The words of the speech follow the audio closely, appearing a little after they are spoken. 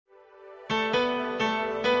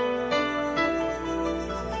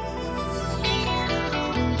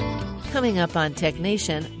Coming up on Tech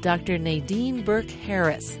Nation, Dr. Nadine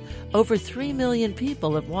Burke-Harris. Over 3 million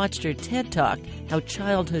people have watched her TED Talk, How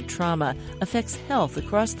Childhood Trauma Affects Health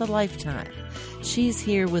Across the Lifetime. She's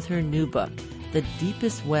here with her new book, The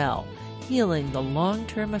Deepest Well, Healing the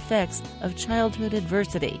Long-Term Effects of Childhood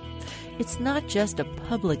Adversity. It's not just a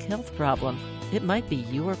public health problem, it might be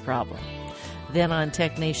your problem. Then on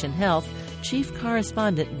Tech Nation Health, Chief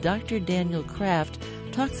Correspondent Dr. Daniel Kraft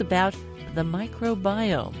talks about the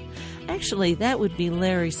microbiome. Actually, that would be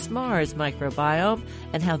Larry Smarr's microbiome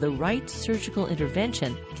and how the right surgical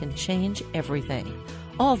intervention can change everything.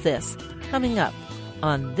 All this coming up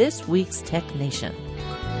on this week's Tech Nation.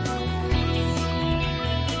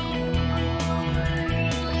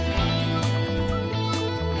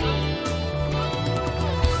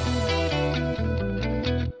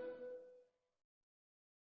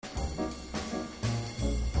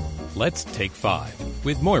 Let's Take 5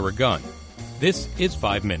 with Moira Gunn. This is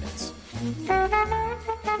 5 Minutes.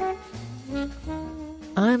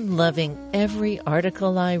 I'm loving every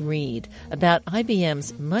article I read about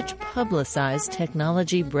IBM's much-publicized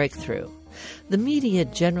technology breakthrough. The media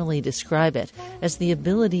generally describe it as the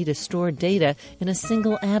ability to store data in a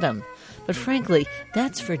single atom, but frankly,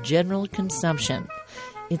 that's for general consumption.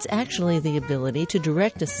 It's actually the ability to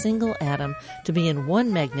direct a single atom to be in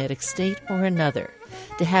one magnetic state or another,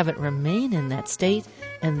 to have it remain in that state,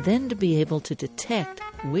 and then to be able to detect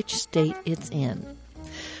which state it's in.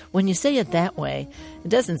 When you say it that way, it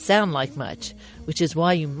doesn't sound like much, which is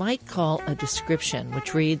why you might call a description,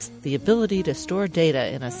 which reads, the ability to store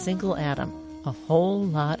data in a single atom, a whole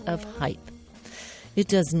lot of hype. It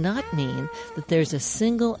does not mean that there's a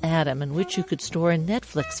single atom in which you could store a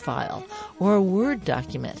Netflix file, or a Word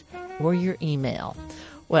document, or your email.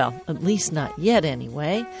 Well, at least not yet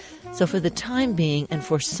anyway. So for the time being and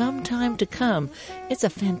for some time to come, it's a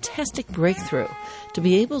fantastic breakthrough to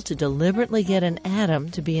be able to deliberately get an atom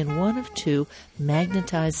to be in one of two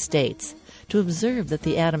magnetized states, to observe that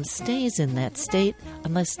the atom stays in that state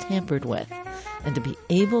unless tampered with, and to be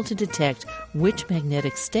able to detect which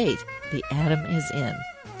magnetic state the atom is in.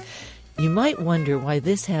 You might wonder why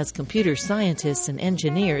this has computer scientists and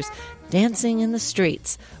engineers dancing in the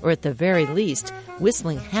streets, or at the very least,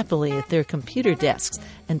 whistling happily at their computer desks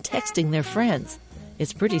and texting their friends.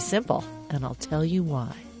 It's pretty simple, and I'll tell you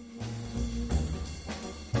why.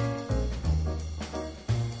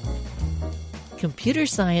 Computer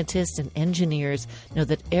scientists and engineers know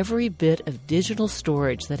that every bit of digital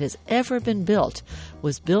storage that has ever been built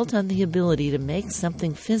was built on the ability to make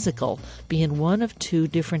something physical be in one of two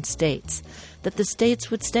different states, that the states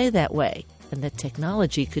would stay that way, and that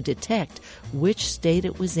technology could detect which state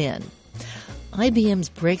it was in. IBM's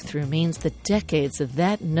breakthrough means that decades of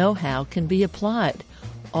that know-how can be applied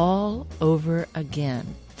all over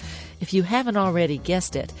again. If you haven't already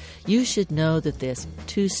guessed it, you should know that this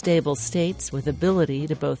two stable states with ability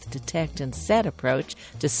to both detect and set approach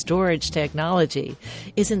to storage technology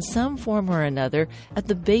is in some form or another at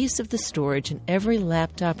the base of the storage in every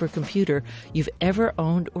laptop or computer you've ever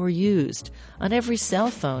owned or used, on every cell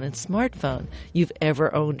phone and smartphone you've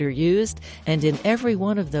ever owned or used, and in every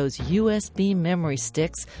one of those USB memory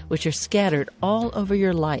sticks which are scattered all over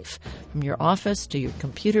your life, from your office to your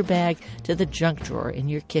computer bag to the junk drawer in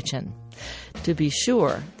your kitchen. To be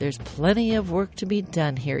sure, there's plenty of work to be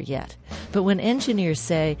done here yet. But when engineers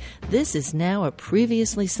say this is now a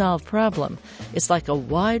previously solved problem, it's like a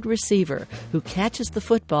wide receiver who catches the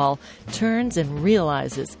football, turns and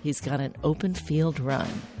realizes he's got an open field run.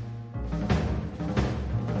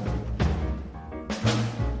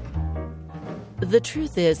 The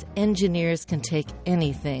truth is, engineers can take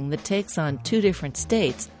anything that takes on two different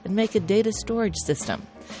states and make a data storage system.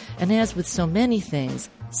 And as with so many things,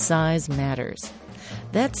 size matters.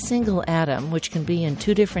 That single atom, which can be in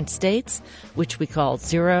two different states, which we call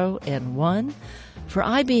 0 and 1, for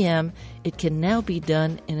IBM, it can now be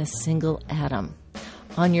done in a single atom.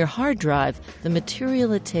 On your hard drive, the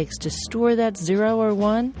material it takes to store that 0 or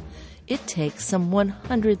 1, it takes some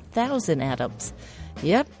 100,000 atoms.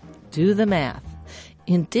 Yep, do the math.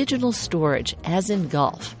 In digital storage, as in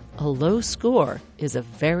golf, a low score is a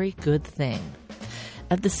very good thing.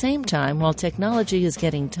 At the same time, while technology is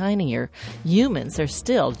getting tinier, humans are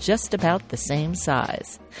still just about the same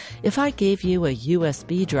size. If I gave you a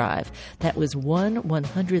USB drive that was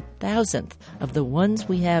 1/100,000th of the ones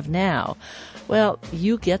we have now, well,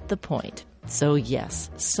 you get the point. So yes,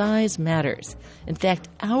 size matters. In fact,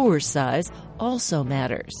 our size also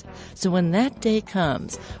matters. So when that day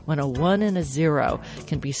comes, when a 1 and a 0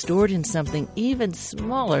 can be stored in something even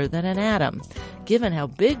smaller than an atom, given how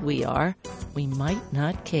big we are, we might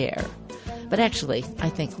not care. But actually, I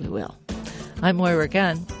think we will. I'm Moira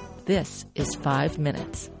Gunn. This is 5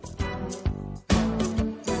 Minutes.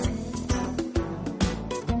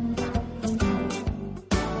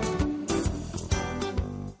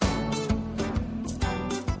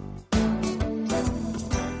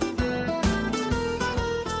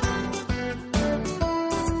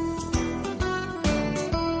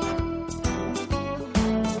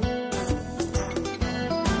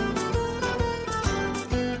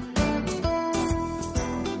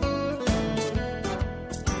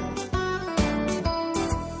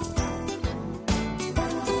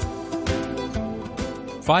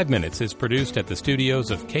 Five Minutes is produced at the studios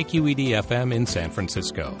of KQED-FM in San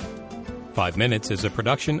Francisco. 5 Minutes is a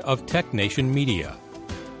production of Tech Nation Media.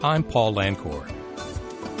 I'm Paul Lancourt.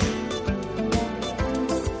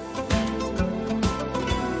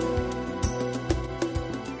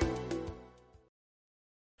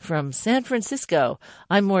 From San Francisco,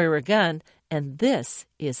 I'm Moira Gunn, and this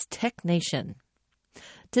is Tech Nation.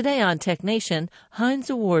 Today on Tech Nation, Heinz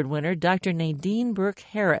Award winner Dr. Nadine Burke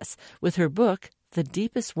Harris with her book, The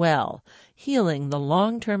Deepest Well, Healing the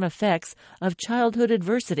Long-Term Effects of Childhood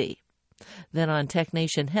Adversity. Then on Tech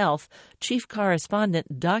Nation Health, Chief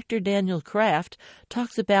Correspondent Dr. Daniel Kraft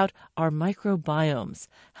talks about our microbiomes,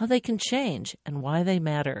 how they can change, and why they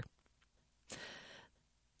matter.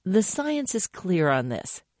 The science is clear on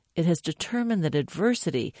this. It has determined that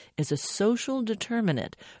adversity is a social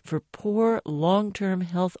determinant for poor long-term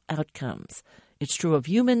health outcomes. It's true of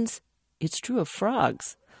humans. It's true of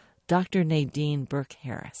frogs. Dr. Nadine Burke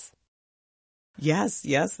Harris. Yes,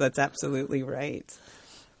 that's absolutely right.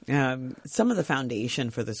 Some of the foundation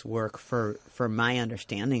for this work, for my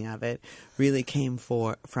understanding of it, really came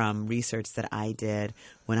from research that I did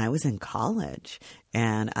when I was in college,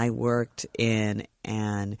 and I worked in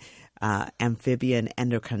an amphibian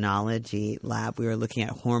endocrinology lab. We were looking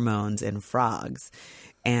at hormones in frogs,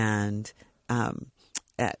 and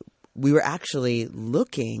we were actually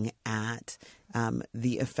looking at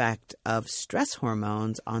the effect of stress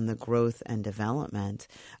hormones on the growth and development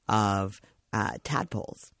of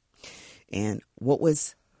tadpoles. And what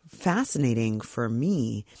was fascinating for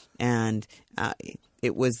me, and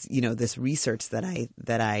it was, this research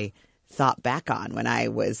that I thought back on when I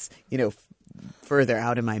was, further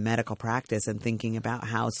out in my medical practice and thinking about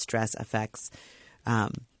how stress affects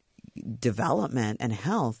development and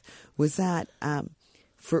health, was that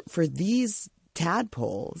for these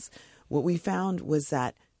tadpoles, what we found was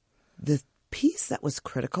that the piece that was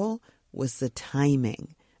critical was the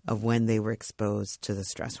timing of when they were exposed to the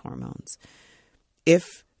stress hormones.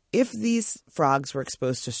 If these frogs were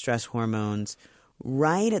exposed to stress hormones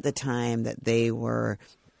right at the time that they were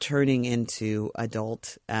turning into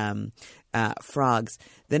adult frogs,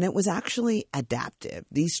 then it was actually adaptive.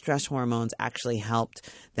 These stress hormones actually helped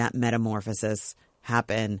that metamorphosis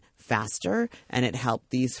happen faster, and it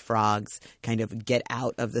helped these frogs kind of get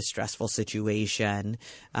out of the stressful situation,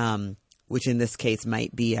 which in this case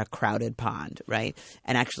might be a crowded pond, right?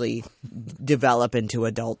 And actually develop into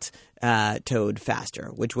adult toad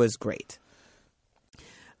faster, which was great.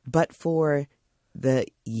 But for the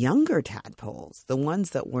younger tadpoles, the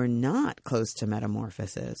ones that were not close to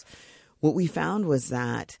metamorphosis, what we found was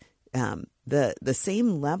that the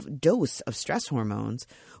same dose of stress hormones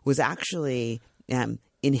was actually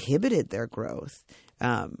inhibited their growth,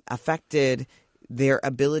 affected their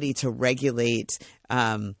ability to regulate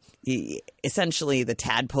essentially the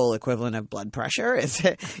tadpole equivalent of blood pressure is,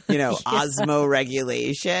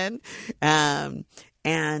 osmoregulation.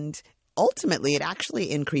 And ultimately, it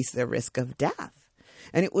actually increased their risk of death.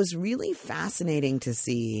 And it was really fascinating to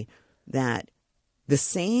see that the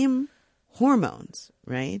same hormones,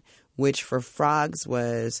 right, which for frogs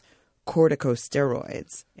was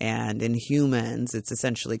corticosteroids, and in humans, it's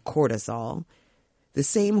essentially cortisol. The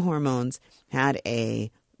same hormones had a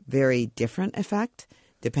very different effect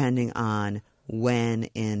depending on when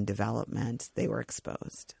in development they were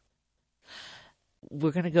exposed.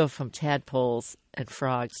 We're going to go from tadpoles and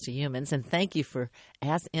frogs to humans, and thank you for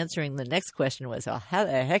answering the next question was, well, how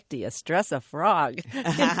the heck do you stress a frog?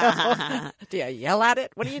 Do you yell at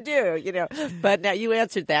it? What do you do? But now you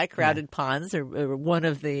answered that. Crowded ponds are one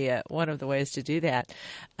of the ways to do that.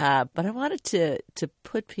 But I wanted to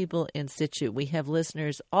put people in situ. We have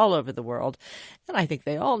listeners all over the world, and I think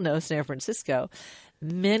they all know San Francisco.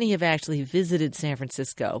 Many have actually visited San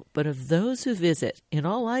Francisco, but of those who visit, in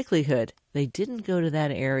all likelihood, they didn't go to that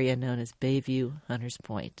area known as Bayview Hunters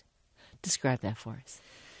Point. Describe that for us.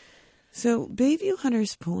 So Bayview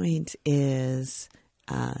Hunters Point is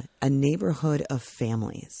a neighborhood of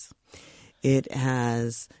families. It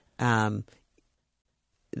has the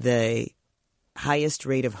highest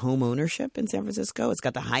rate of home ownership in San Francisco. It's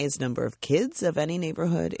got the highest number of kids of any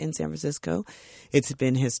neighborhood in San Francisco. It's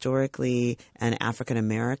been historically an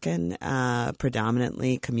African-American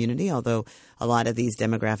predominantly community, although a lot of these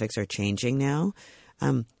demographics are changing now.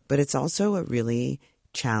 But it's also a really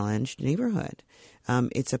challenged neighborhood.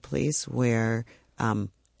 It's a place where, of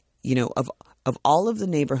all of the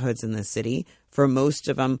neighborhoods in the city, for most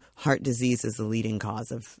of them, heart disease is the leading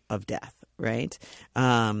cause of death, right?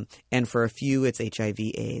 And for a few, it's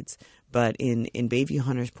HIV/AIDS. But in Bayview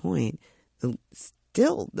Hunters Point, the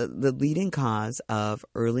leading cause of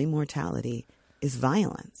early mortality is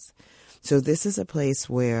violence. So this is a place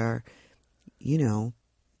where,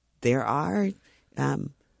 there are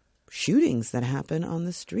shootings that happen on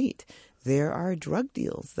the street. There are drug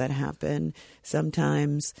deals that happen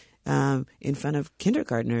sometimes in front of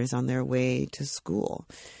kindergartners on their way to school.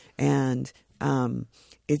 And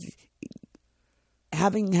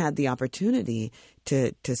having had the opportunity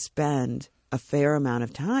to spend a fair amount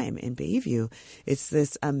of time in Bayview, it's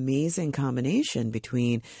this amazing combination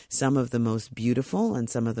between some of the most beautiful and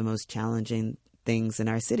some of the most challenging things in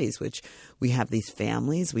our cities, which we have these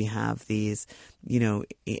families, we have these,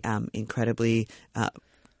 incredibly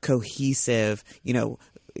cohesive,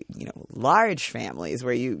 large families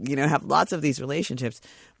where you have lots of these relationships,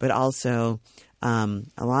 but also a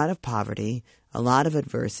lot of poverty, a lot of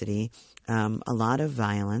adversity, a lot of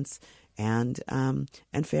violence, and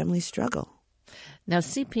family struggle. Now,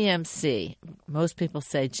 CPMC, most people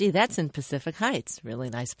say, gee, that's in Pacific Heights. Really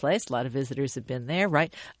nice place. A lot of visitors have been there,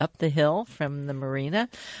 right up the hill from the marina.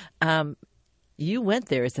 You went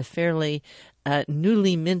there as a fairly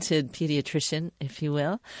newly minted pediatrician, if you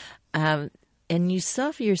will, and you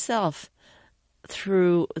saw for yourself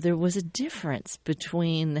there was a difference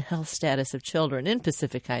between the health status of children in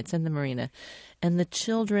Pacific Heights and the marina and the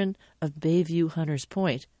children of Bayview Hunters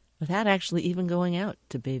Point without actually even going out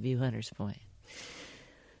to Bayview Hunters Point.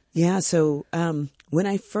 Yeah, so when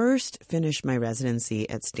I first finished my residency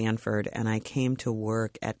at Stanford and I came to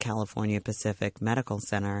work at California Pacific Medical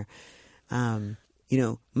Center,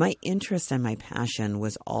 my interest and my passion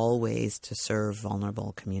was always to serve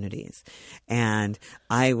vulnerable communities. And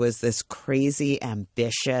I was this crazy,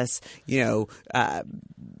 ambitious,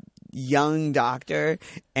 young doctor,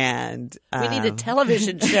 and we need a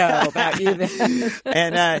television show about you then.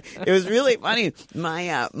 And it was really funny.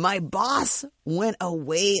 My boss went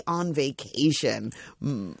away on vacation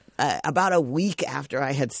about a week after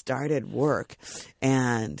I had started work,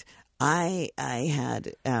 and I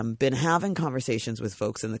had been having conversations with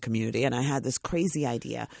folks in the community, and I had this crazy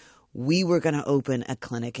idea. We were going to open a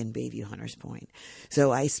clinic in Bayview Hunters Point.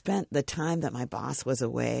 So I spent the time that my boss was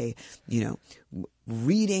away,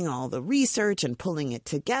 reading all the research and pulling it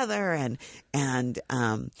together and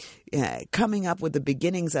coming up with the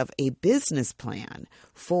beginnings of a business plan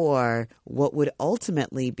for what would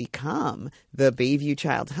ultimately become the Bayview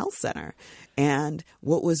Child Health Center. And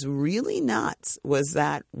what was really nuts was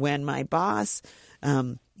that when my boss,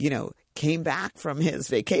 came back from his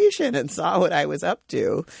vacation and saw what I was up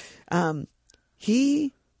to,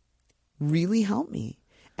 he really helped me.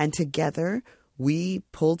 And together, we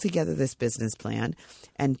pulled together this business plan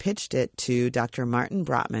and pitched it to Dr. Martin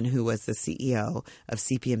Brotman, who was the CEO of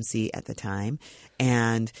CPMC at the time.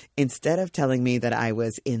 And instead of telling me that I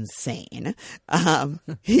was insane,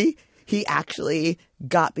 he actually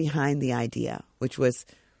got behind the idea, which was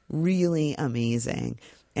really amazing.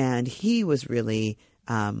 And he was really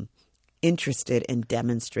interested in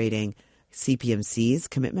demonstrating CPMC's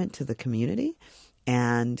commitment to the community.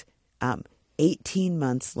 And 18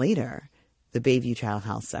 months later, the Bayview Child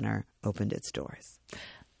Health Center opened its doors.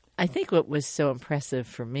 I think what was so impressive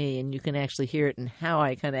for me, and you can actually hear it in how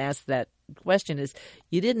I kind of asked that question, is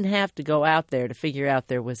you didn't have to go out there to figure out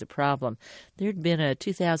there was a problem. There'd been a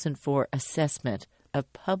 2004 assessment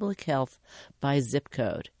of public health by zip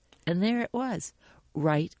code, and there it was,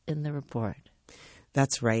 right in the report.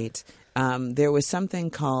 That's right. There was something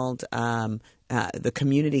called the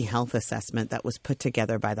Community Health Assessment that was put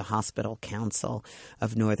together by the Hospital Council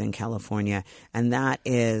of Northern California. And that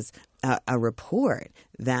is a report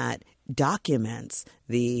that documents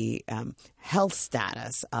the health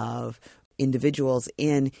status of individuals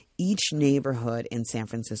in each neighborhood in San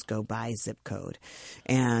Francisco by zip code.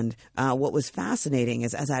 And what was fascinating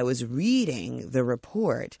is as I was reading the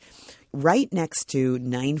report, right next to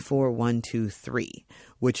 94123,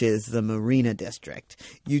 which is the Marina District,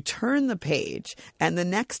 you turn the page and the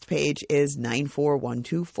next page is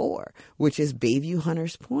 94124, which is Bayview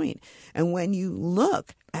Hunters Point. And when you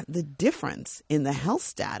look at the difference in the health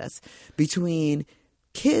status between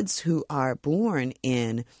kids who are born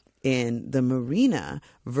in in the marina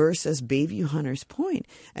versus Bayview Hunters Point,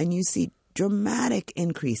 and you see dramatic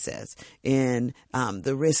increases in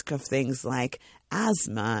the risk of things like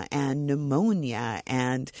asthma and pneumonia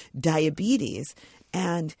and diabetes.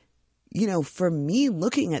 And, for me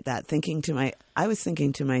looking at that, I was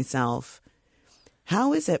thinking to myself,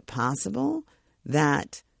 how is it possible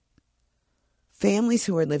that families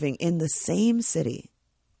who are living in the same city,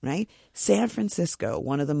 right? San Francisco,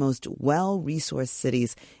 one of the most well-resourced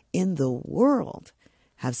cities in the world,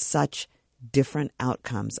 have such different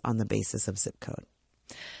outcomes on the basis of zip code.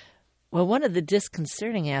 Well, one of the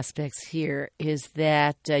disconcerting aspects here is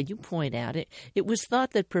that you point out it was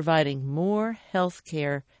thought that providing more health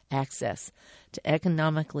care access to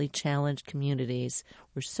economically challenged communities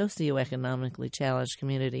or socioeconomically challenged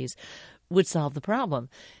communities would solve the problem.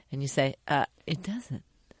 And you say, it doesn't.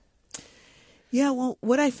 Yeah, well,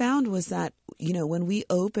 what I found was that, when we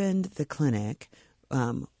opened the clinic,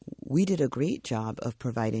 we did a great job of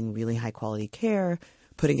providing really high quality care,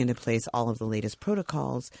 putting into place all of the latest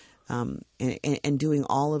protocols, and doing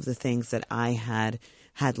all of the things that I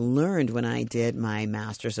had learned when I did my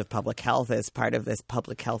Masters of Public Health as part of this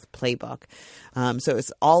public health playbook. So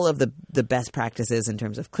it's all of the best practices in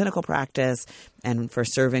terms of clinical practice and for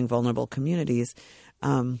serving vulnerable communities.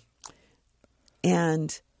 And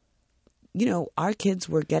our kids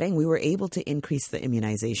we were able to increase the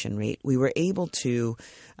immunization rate. We were able to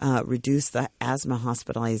reduce the asthma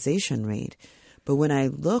hospitalization rate. But when I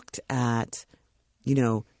looked at,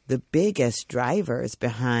 the biggest drivers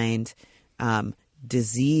behind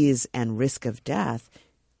disease and risk of death,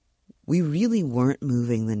 we really weren't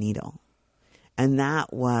moving the needle. And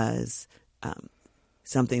that was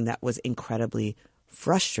something that was incredibly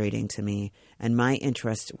frustrating to me. And my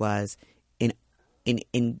interest was in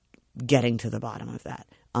getting to the bottom of that,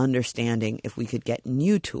 understanding if we could get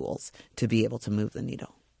new tools to be able to move the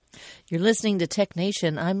needle. You're listening to Tech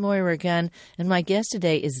Nation. I'm Moira Gunn, and my guest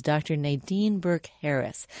today is Dr. Nadine Burke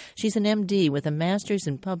Harris. She's an MD with a master's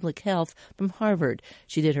in public health from Harvard.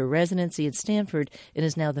 She did her residency at Stanford and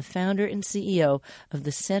is now the founder and CEO of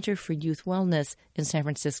the Center for Youth Wellness in San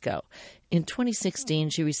Francisco. In 2016,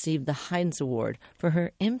 she received the Heinz Award for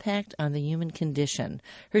her impact on the human condition.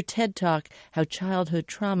 Her TED Talk, How Childhood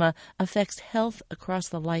Trauma Affects Health Across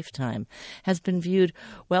the Lifetime, has been viewed,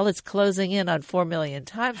 it's closing in on 4 million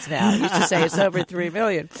times now. I used to say it's over 3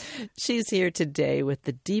 million. She's here today with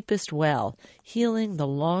The Deepest Well, Healing the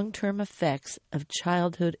Long-Term Effects of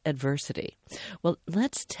Childhood Adversity. Well,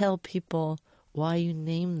 let's tell people why you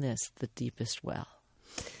named this The Deepest Well.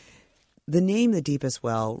 The name The Deepest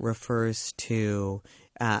Well refers to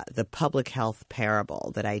the public health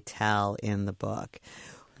parable that I tell in the book,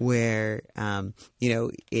 where,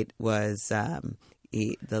 it was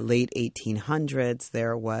the late 1800s.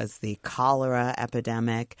 There was the cholera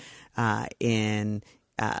epidemic in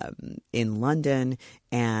London,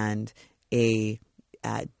 and a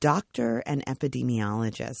doctor and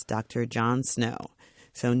epidemiologist, Dr. Jon Snow.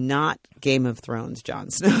 So not Game of Thrones Jon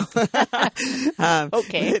Snow.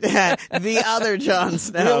 Okay. The other Jon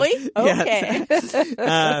Snow. Really? Okay.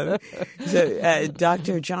 Yes.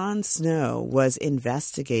 Dr. Jon Snow was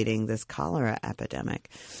investigating this cholera epidemic.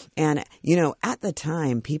 And, at the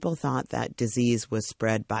time, people thought that disease was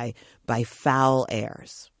spread by foul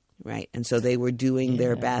airs. Right. And so they were doing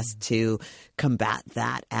their best to combat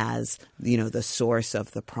that as, the source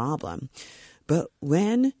of the problem. But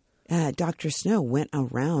when Dr. Snow went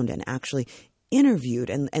around and actually interviewed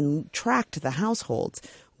and tracked the households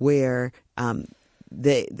where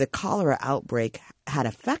the cholera outbreak had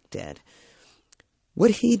affected,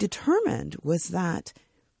 what he determined was that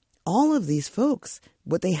all of these folks,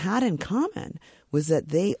 what they had in common was that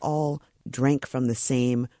they all drank from the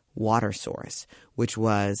same water source, which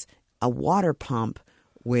was a water pump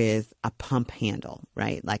with a pump handle,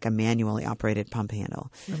 right? Like a manually operated pump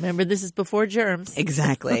handle. Remember, this is before germs.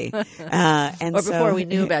 Exactly. And or before we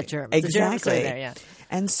knew about germs. Exactly. The germs were there, yeah.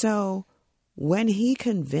 And so when he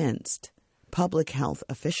convinced public health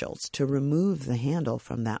officials to remove the handle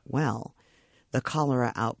from that well, the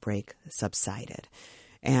cholera outbreak subsided.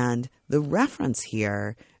 And the reference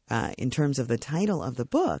here, in terms of the title of the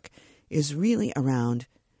book, is really around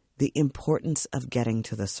the importance of getting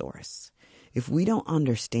to the source. If we don't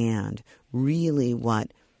understand really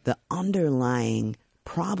what the underlying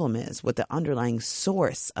problem is, what the underlying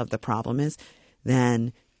source of the problem is,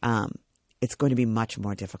 then it's going to be much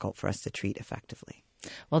more difficult for us to treat effectively.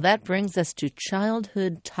 Well, that brings us to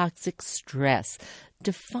childhood toxic stress.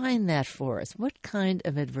 Define that for us. What kind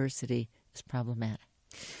of adversity is problematic?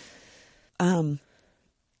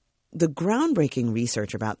 the groundbreaking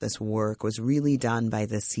research about this work was really done by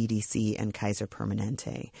the CDC and Kaiser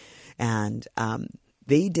Permanente. And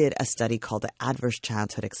they did a study called the Adverse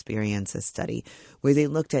Childhood Experiences Study, where they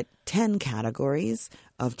looked at 10 categories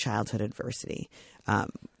of childhood adversity.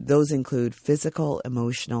 Those include physical,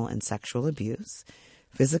 emotional, and sexual abuse,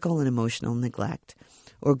 physical and emotional neglect,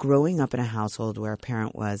 or growing up in a household where a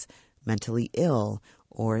parent was mentally ill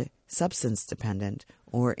or substance dependent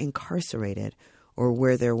or incarcerated, or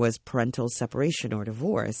where there was parental separation or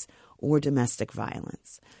divorce or domestic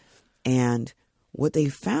violence. And what they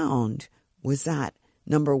found was that,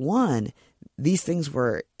 number one, these things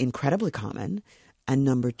were incredibly common, and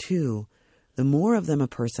number two, the more of them a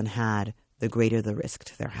person had, the greater the risk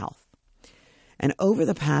to their health. And over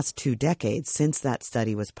the past 2 decades since that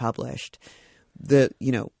study was published, the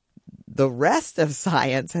rest of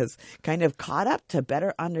science has kind of caught up to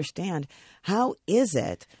better understand how is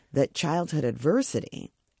it that childhood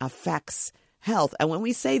adversity affects health. And when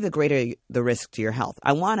we say the greater the risk to your health,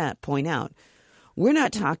 I want to point out, we're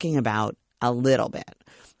not talking about a little bit.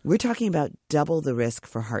 We're talking about double the risk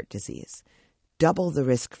for heart disease, double the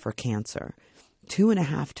risk for cancer,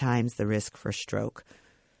 2.5 times the risk for stroke,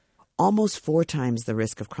 almost 4 times the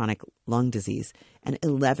risk of chronic lung disease, and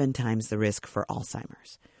 11 times the risk for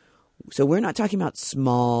Alzheimer's. So we're not talking about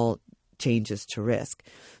small changes to risk.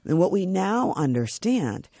 And what we now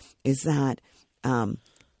understand is that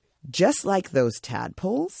just like those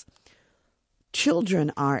tadpoles,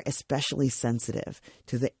 children are especially sensitive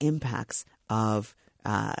to the impacts of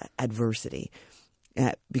adversity.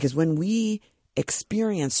 Because when we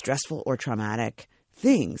experience stressful or traumatic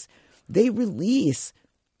things, they release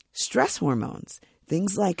stress hormones,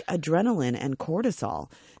 things like adrenaline and cortisol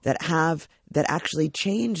that actually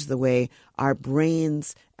change the way our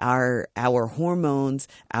brains, our hormones,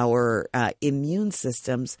 our immune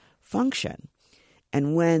systems function.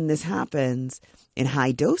 And when this happens in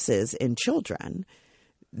high doses in children,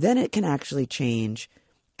 then it can actually change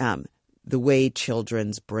the way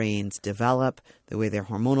children's brains develop, the way their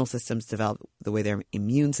hormonal systems develop, the way their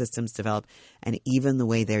immune systems develop, and even the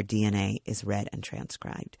way their DNA is read and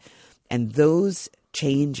transcribed. And those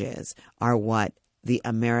changes are what the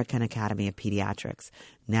American Academy of Pediatrics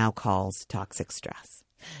now calls toxic stress.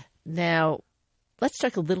 Now, let's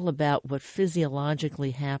talk a little about what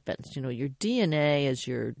physiologically happens. You know, your DNA is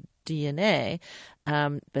your DNA,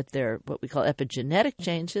 but there are what we call epigenetic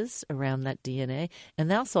changes around that DNA,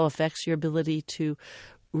 and that also affects your ability to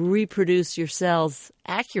reproduce your cells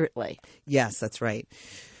accurately. Yes, that's right.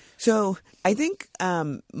 So I think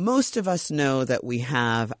most of us know that we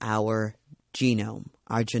have our genome,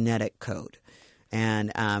 our genetic code.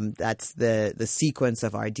 And that's the sequence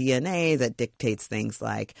of our DNA that dictates things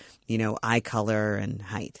like, eye color and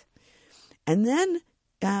height. And then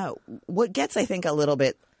what gets, I think, a little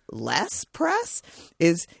bit less press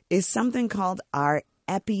is something called our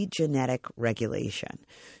epigenetic regulation.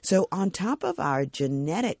 So on top of our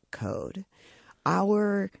genetic code,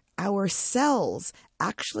 our cells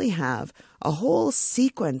actually have a whole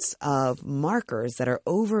sequence of markers that are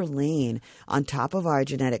overlain on top of our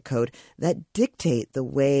genetic code that dictate the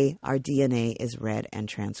way our DNA is read and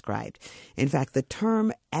transcribed. In fact, the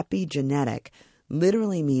term epigenetic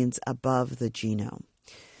literally means above the genome.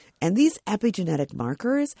 And these epigenetic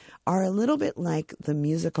markers are a little bit like the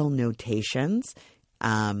musical notations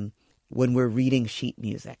when we're reading sheet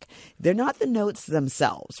music. They're not the notes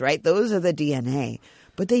themselves, right? Those are the DNA.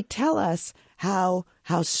 But they tell us how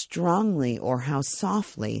strongly or how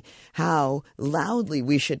softly, how loudly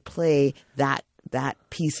we should play that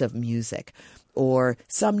piece of music. Or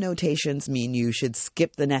some notations mean you should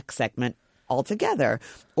skip the next segment altogether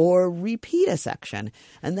or repeat a section.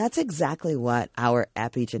 And that's exactly what our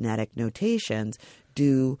epigenetic notations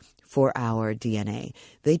do for our DNA.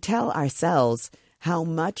 They tell our cells how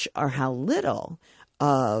much or how little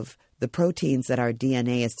of the proteins that our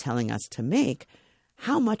DNA is telling us to make,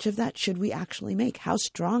 how much of that should we actually make? How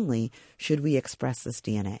strongly should we express this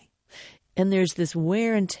DNA? And there's this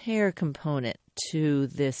wear and tear component to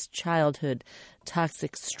this childhood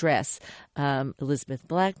toxic stress. Elizabeth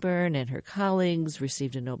Blackburn and her colleagues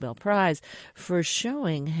received a Nobel Prize for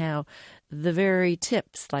showing how the very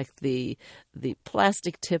tips, like the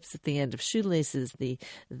plastic tips at the end of shoelaces, the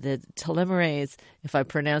telomerase, if I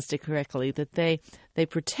pronounced it correctly, that they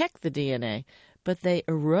protect the DNA, but they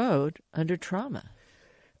erode under trauma.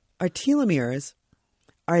 Our telomeres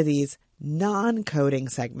are these non-coding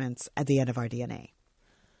segments at the end of our DNA.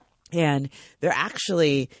 And they're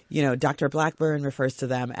actually, Dr. Blackburn refers to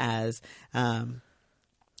them as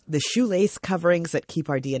the shoelace coverings that keep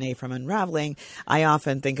our DNA from unraveling, I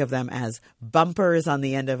often think of them as bumpers on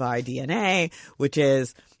the end of our DNA, which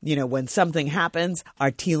is, when something happens,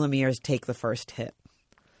 our telomeres take the first hit.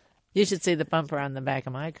 You should see the bumper on the back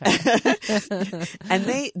of my car. And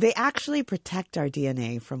they actually protect our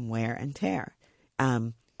DNA from wear and tear.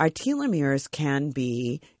 Our telomeres can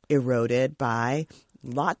be eroded by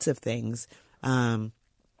lots of things.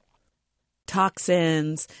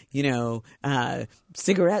 Toxins,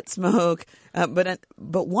 cigarette smoke. But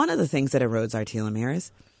one of the things that erodes our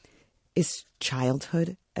telomeres is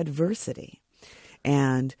childhood adversity.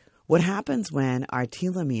 And what happens when our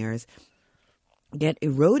telomeres get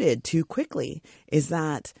eroded too quickly is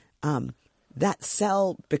that that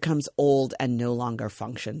cell becomes old and no longer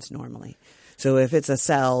functions normally. So if it's a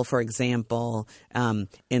cell, for example,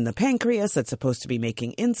 in the pancreas that's supposed to be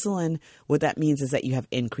making insulin, what that means is that you have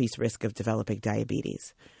increased risk of developing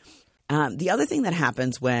diabetes. The other thing that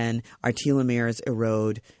happens when our telomeres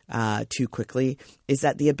erode too quickly is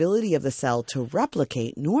that the ability of the cell to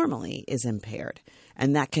replicate normally is impaired,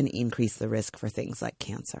 and that can increase the risk for things like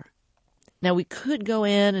cancer. Now, we could go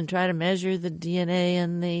in and try to measure the DNA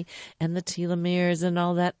and the telomeres and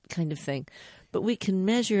all that kind of thing. But we can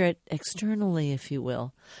measure it externally, if you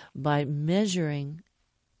will, by measuring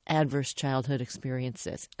adverse childhood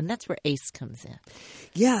experiences. And that's where ACE comes in.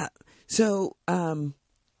 Yeah. So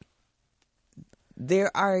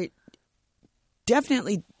there are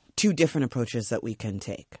definitely two different approaches that we can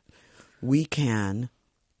take. We can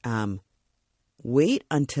wait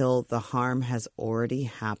until the harm has already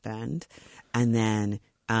happened and then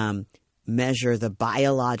measure the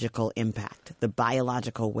biological impact, the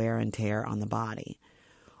biological wear and tear on the body.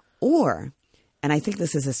 Or, and I think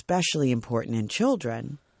this is especially important in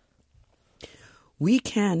children, we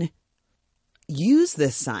can use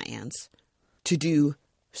this science to do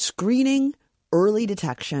screening, early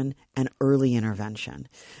detection, and early intervention.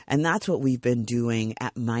 And that's what we've been doing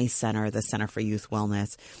at my center, the Center for Youth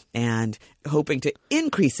Wellness, and hoping to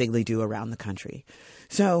increasingly do around the country.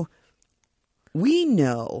 So we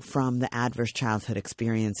know from the Adverse Childhood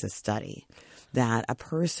Experiences study that a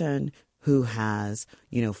person who has,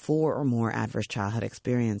 4 or more adverse childhood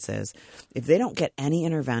experiences, if they don't get any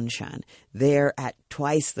intervention, they're at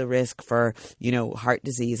twice the risk for, heart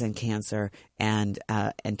disease and cancer and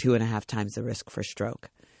 2.5 times the risk for stroke.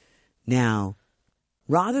 Now,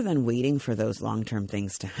 rather than waiting for those long-term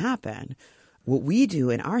things to happen, what we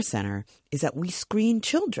do in our center is that we screen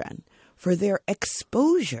children for their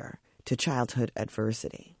exposure to childhood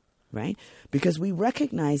adversity, right? Because we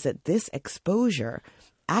recognize that this exposure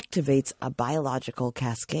activates a biological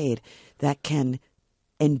cascade that can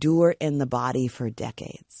endure in the body for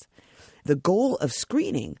decades. The goal of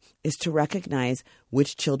screening is to recognize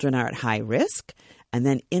which children are at high risk and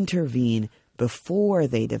then intervene before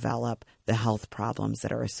they develop the health problems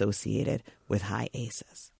that are associated with high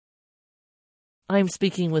ACEs. I'm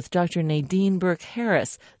speaking with Dr. Nadine Burke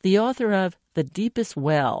Harris, the author of The Deepest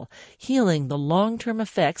Well, Healing the Long-Term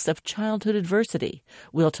Effects of Childhood Adversity.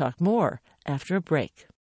 We'll talk more after a break.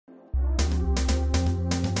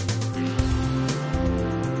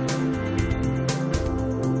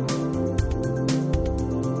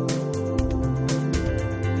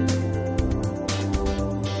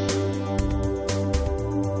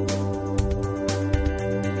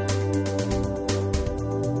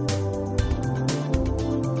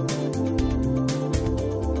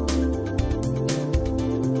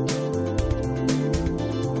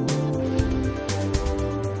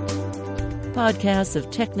 Podcasts of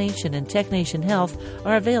TechNation and TechNation Health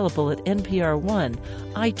are available at NPR One,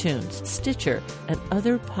 iTunes, Stitcher, and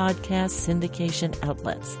other podcast syndication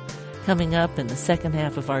outlets. Coming up in the second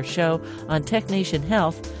half of our show on TechNation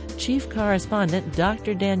Health, Chief Correspondent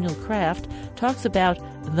Dr. Daniel Kraft talks about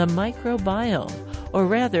the microbiome, or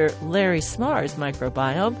rather Larry Smarr's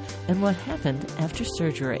microbiome, and what happened after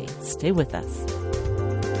surgery. Stay with us.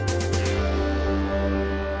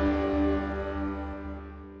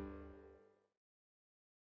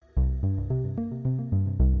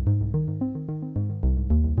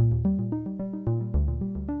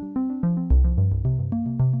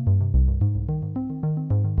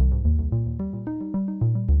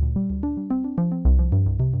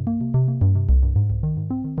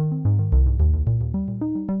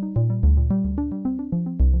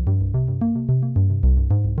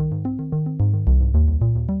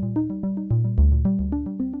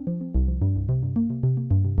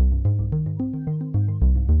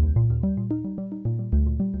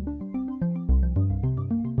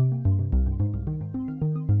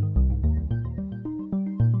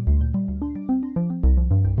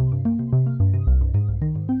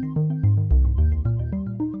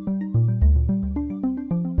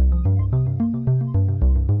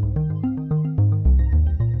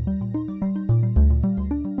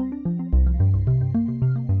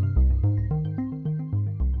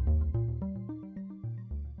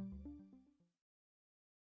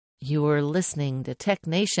 You are listening to Tech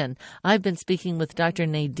Nation. I've been speaking with Dr.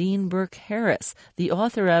 Nadine Burke Harris, the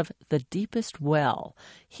author of The Deepest Well,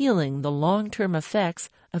 Healing the Long-Term Effects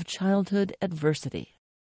of Childhood Adversity.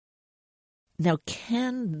 Now,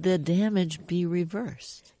 can the damage be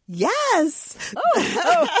reversed? Yes.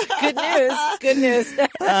 Oh, good news. Good news.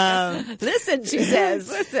 Listen, she says,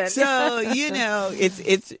 listen. So,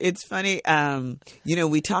 it's funny.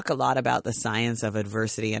 We talk a lot about the science of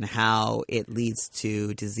adversity and how it leads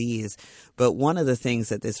to disease. But one of the things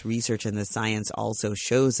that this research and the science also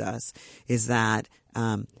shows us is that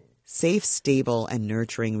safe, stable, and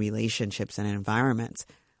nurturing relationships and environments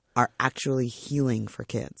are actually healing for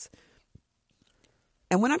kids.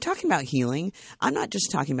 And when I'm talking about healing, I'm not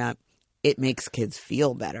just talking about it makes kids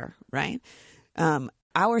feel better, right?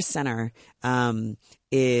 Our center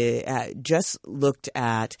just looked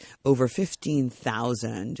at over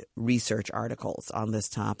 15,000 research articles on this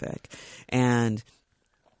topic. And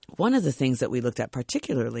one of the things that we looked at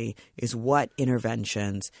particularly is what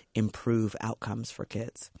interventions improve outcomes for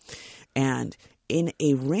kids. And in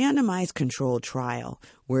a randomized controlled trial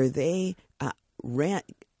where they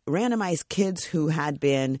randomized kids who had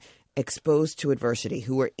been exposed to adversity,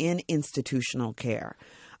 who were in institutional care,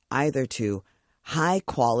 either to high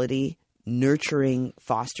quality, nurturing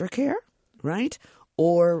foster care, right,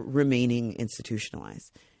 or remaining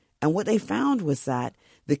institutionalized. And what they found was that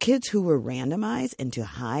the kids who were randomized into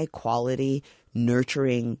high quality,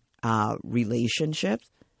 nurturing relationships,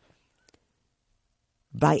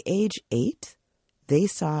 by age 8, they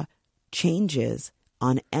saw changes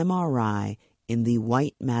on MRI in the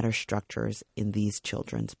white matter structures in these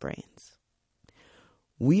children's brains.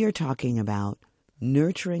 We are talking about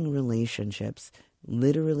nurturing relationships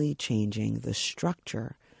literally changing the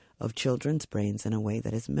structure of children's brains in a way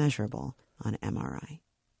that is measurable on MRI.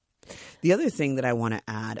 The other thing that I want to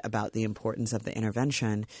add about the importance of the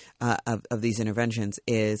intervention, of these interventions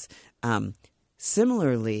is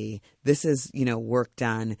similarly, this is, work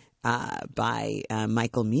done by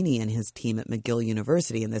Michael Meany and his team at McGill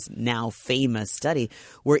University in this now famous study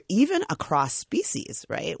where even across species,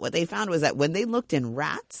 right, what they found was that when they looked in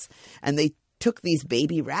rats and they took these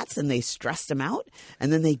baby rats and they stressed them out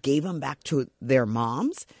and then they gave them back to their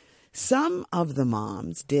moms, some of the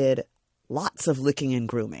moms did lots of licking and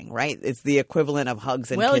grooming, right? It's the equivalent of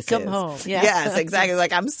hugs and kisses. Welcome home. Yeah. Yes, exactly.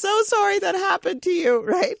 Like, I'm so sorry that happened to you,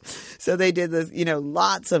 right? So they did this,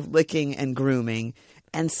 lots of licking and grooming.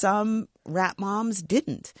 And some rat moms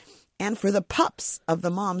didn't. And for the pups of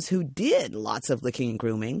the moms who did lots of licking and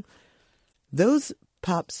grooming, those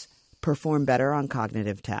pups performed better on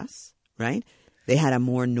cognitive tests, right? They had a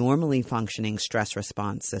more normally functioning stress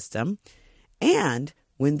response system. And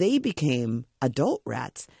when they became adult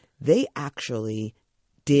rats, they actually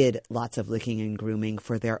did lots of licking and grooming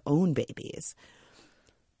for their own babies.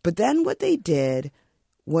 But then what they did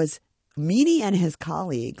was Meany and his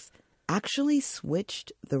colleagues actually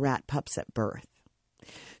switched the rat pups at birth.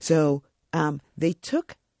 So they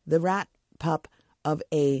took the rat pup of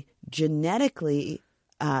a genetically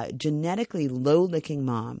low-licking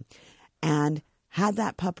mom and had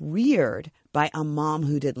that pup reared by a mom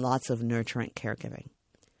who did lots of nurturant caregiving.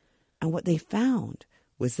 And what they found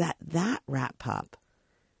was that rat pup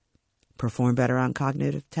performed better on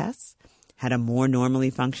cognitive tests, had a more normally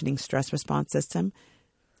functioning stress response system,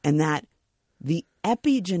 and that the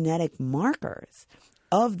epigenetic markers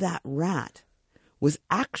of that rat was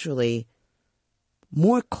actually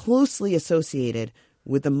more closely associated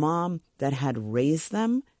with the mom that had raised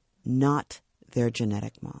them, not their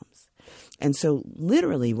genetic moms. And so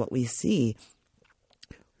literally what we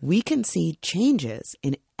can see changes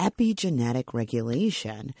in epigenetic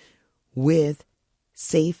regulation with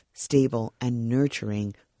safe, stable, and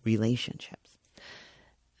nurturing relationships.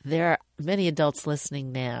 There are many adults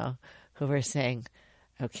listening now who are saying,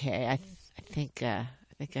 okay, I think I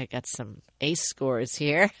got some ACE scores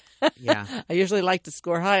here. Yeah. I usually like to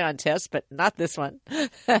score high on tests, but not this one.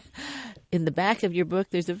 In the back of your book,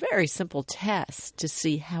 there's a very simple test to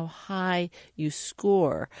see how high you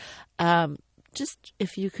score. Just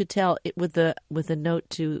if you could tell it with a note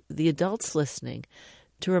to the adults listening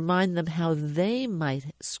to remind them how they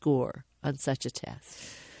might score on such a test.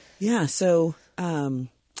 Yeah. So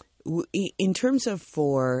in terms of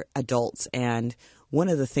for adults, and one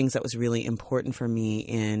of the things that was really important for me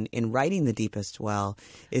in writing The Deepest Well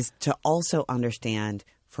is to also understand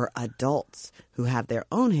for adults who have their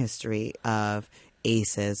own history of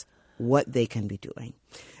ACEs, what they can be doing.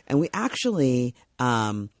 And we actually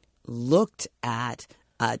looked at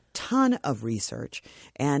a ton of research,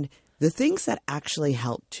 and the things that actually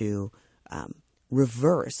help to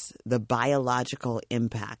reverse the biological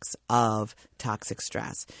impacts of toxic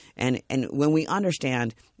stress. And when we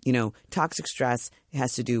understand, toxic stress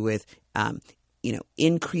has to do with,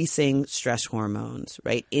 increasing stress hormones,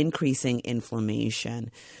 right? Increasing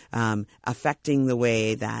inflammation, affecting the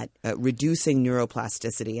way that, reducing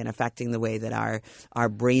neuroplasticity and affecting the way that our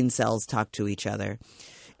brain cells talk to each other,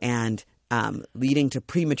 and leading to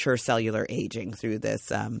premature cellular aging through this,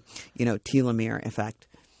 telomere effect.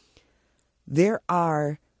 There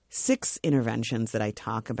are 6 interventions that I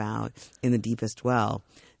talk about in The Deepest Well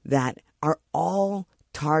that are all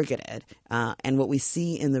targeted, and what we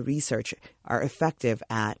see in the research are effective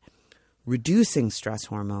at reducing stress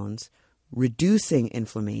hormones, reducing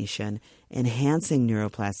inflammation, enhancing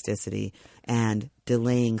neuroplasticity, and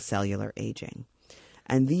delaying cellular aging.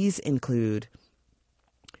 And these include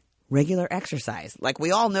regular exercise. Like,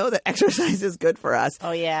 we all know that exercise is good for us.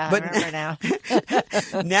 Oh, yeah. But I remember now.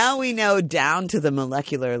 now we know down to the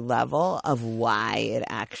molecular level of why it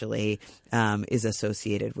actually is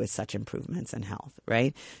associated with such improvements in health,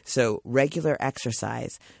 right? So regular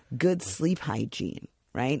exercise, good sleep hygiene,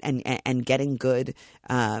 right? And getting good,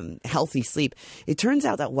 healthy sleep. It turns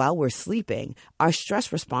out that while we're sleeping, our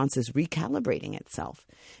stress response is recalibrating itself.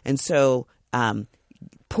 And so,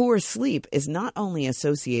 poor sleep is not only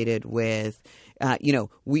associated with,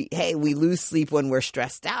 we lose sleep when we're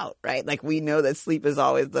stressed out, right? Like, we know that sleep is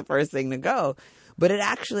always the first thing to go. But it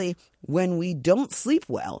actually, when we don't sleep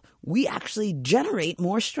well, we actually generate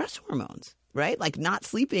more stress hormones, right? Like, not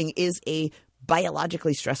sleeping is a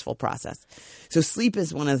biologically stressful process. So sleep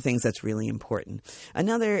is one of the things that's really important.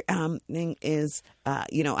 Another thing is,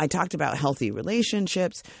 I talked about healthy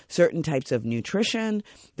relationships, certain types of nutrition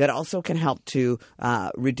that also can help to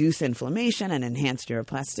reduce inflammation and enhance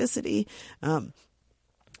neuroplasticity.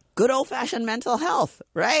 Good old-fashioned mental health,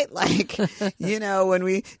 right? Like, when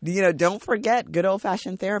we, don't forget good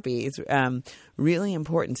old-fashioned therapy. It's really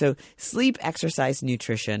important. So sleep, exercise,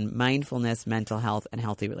 nutrition, mindfulness, mental health, and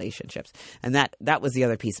healthy relationships. And that was the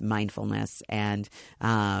other piece. Mindfulness and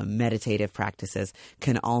meditative practices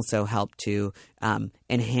can also help to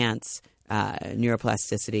enhance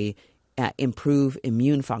neuroplasticity, improve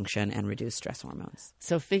immune function, and reduce stress hormones.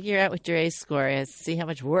 So figure out what your ACE score is. See how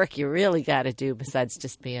much work you really got to do besides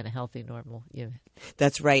just being a healthy, normal human.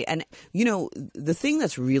 That's right. And, the thing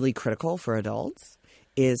that's really critical for adults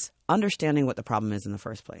is understanding what the problem is in the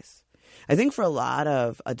first place. I think for a lot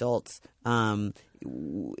of adults, they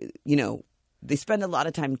spend a lot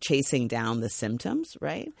of time chasing down the symptoms,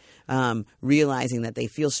 right? Realizing that they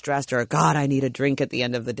feel stressed, or, God, I need a drink at the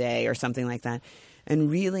end of the day, or something like that.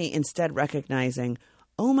 And really instead recognizing,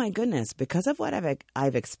 oh my goodness, because of what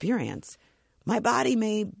I've experienced, my body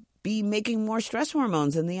may be making more stress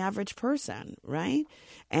hormones than the average person, right?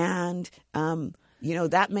 And,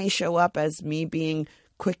 that may show up as me being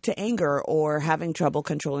quick to anger, or having trouble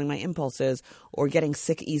controlling my impulses, or getting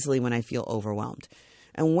sick easily when I feel overwhelmed.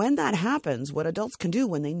 And when that happens, what adults can do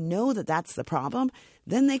when they know that that's the problem,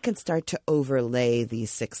 then they can start to overlay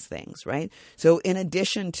these 6 things, right? So in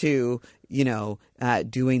addition to,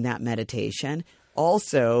 doing that meditation,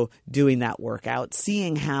 also doing that workout,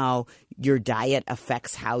 seeing how your diet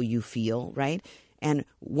affects how you feel, right? And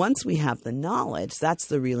once we have the knowledge, that's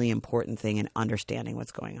the really important thing in understanding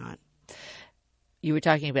what's going on. You were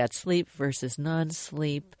talking about sleep versus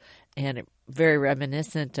non-sleep, and very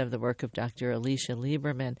reminiscent of the work of Dr. Alicia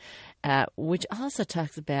Lieberman, which also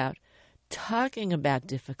talks about talking about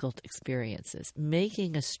difficult experiences,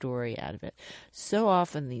 making a story out of it. So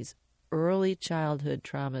often these early childhood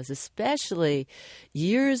traumas, especially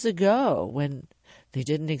years ago when they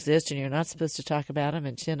didn't exist and you're not supposed to talk about them,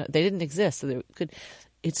 and they didn't exist, so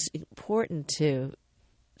it's important to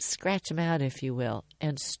scratch them out, if you will,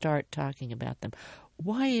 and start talking about them.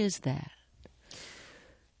 Why is that?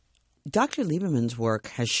 Dr. Lieberman's work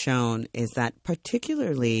has shown is that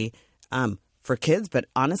particularly for kids, but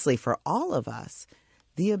honestly for all of us,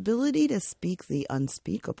 the ability to speak the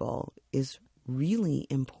unspeakable is really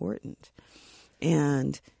important.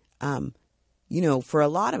 And, for a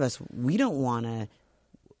lot of us, we don't want to,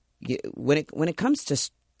 when it comes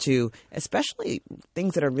to especially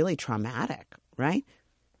things that are really traumatic, right?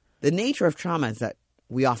 The nature of trauma is that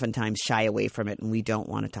we oftentimes shy away from it and we don't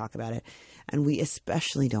want to talk about it. And we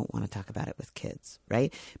especially don't want to talk about it with kids,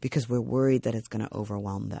 right? Because we're worried that it's going to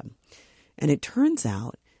overwhelm them. And it turns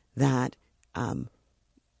out that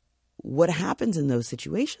what happens in those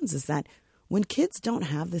situations is that when kids don't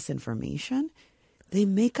have this information, they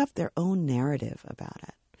make up their own narrative about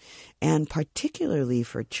it. And particularly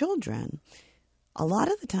for children, a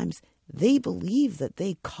lot of the times they believe that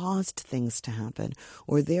they caused things to happen,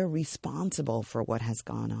 or they're responsible for what has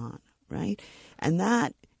gone on, right? And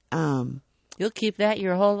that you'll keep that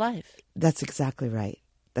your whole life. That's exactly right.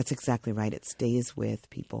 That's exactly right. It stays with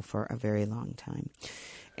people for a very long time.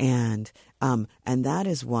 And that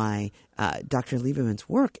is why Dr. Lieberman's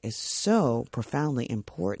work is so profoundly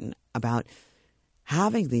important about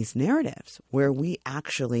having these narratives where we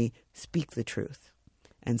actually speak the truth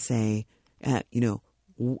and say,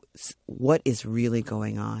 what is really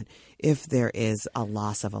going on. If there is a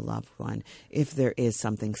loss of a loved one, if there is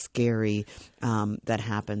something scary that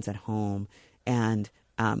happens at home. And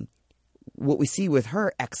what we see with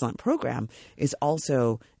her excellent program is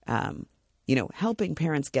also helping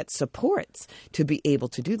parents get supports to be able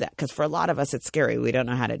to do that. Because for a lot of us, it's scary. We don't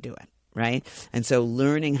know how to do it, right? And so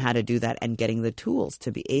learning how to do that and getting the tools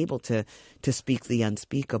to be able to speak the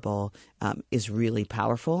unspeakable is really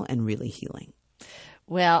powerful and really healing.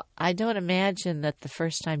 Well, I don't imagine that the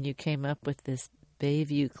first time you came up with this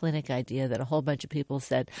Bayview Clinic idea that a whole bunch of people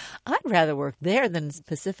said, I'd rather work there than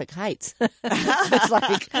Pacific Heights. It's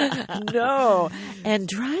like, no. And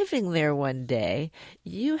driving there one day,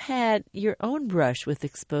 you had your own brush with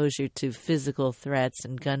exposure to physical threats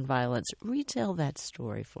and gun violence. Retell that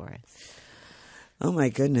story for us. Oh, my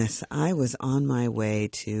goodness. I was on my way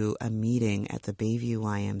to a meeting at the Bayview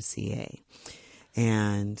YMCA.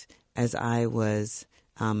 And as I was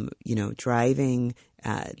driving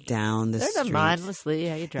down the street.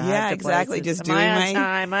 Mindlessly, you drive. Yeah, exactly. Places. Just Am doing I on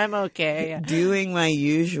time? I'm okay. Doing my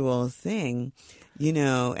usual thing,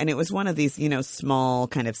 and it was one of these, small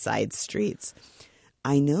kind of side streets.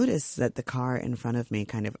 I noticed that the car in front of me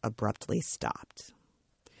kind of abruptly stopped.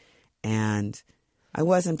 And I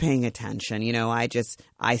wasn't paying attention.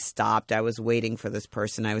 I stopped. I was waiting for this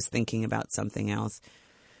person. I was thinking about something else.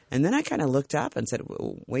 And then I kind of looked up and said,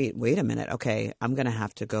 wait a minute. Okay, I'm going to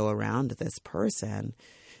have to go around this person.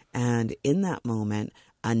 And in that moment,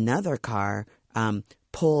 another car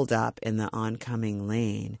pulled up in the oncoming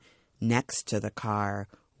lane next to the car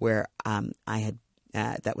where I had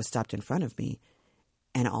that was stopped in front of me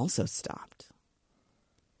and also stopped.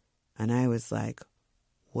 And I was like,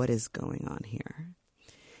 what is going on here?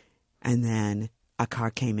 And then a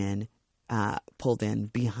car came in, pulled in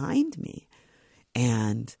behind me.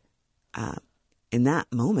 And in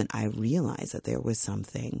that moment, I realized that there was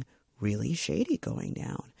something really shady going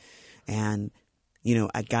down. And,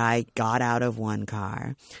 a guy got out of one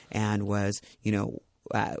car and was,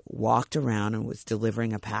 walked around and was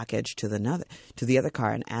delivering a package to the other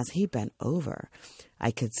car. And as he bent over,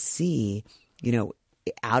 I could see,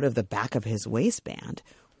 out of the back of his waistband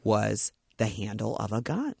was the handle of a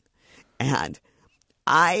gun. And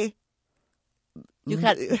you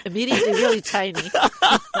got immediately really tiny.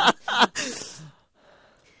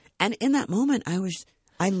 And in that moment,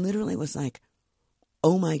 I literally was like,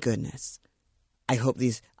 oh my goodness. I hope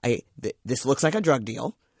this looks like a drug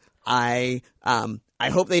deal. I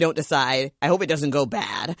hope they don't decide. I hope it doesn't go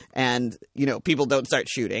bad and, people don't start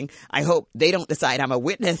shooting. I hope they don't decide I'm a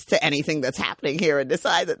witness to anything that's happening here and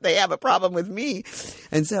decide that they have a problem with me.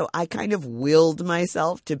 And so I kind of willed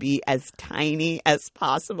myself to be as tiny as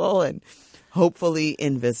possible and hopefully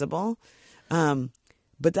invisible.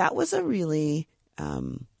 But that was a really,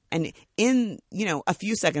 and in, a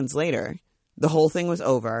few seconds later, the whole thing was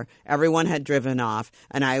over. Everyone had driven off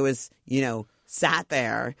and I was, sat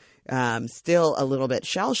there, still a little bit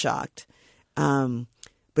shell-shocked.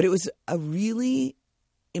 But it was a really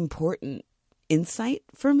important insight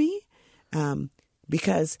for me,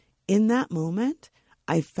 because in that moment,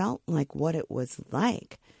 I felt like what it was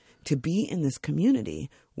like to be in this community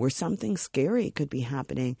where something scary could be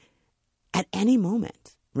happening at any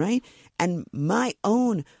moment, right? And my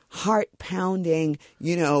own heart-pounding,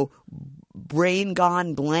 brain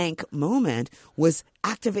gone blank moment was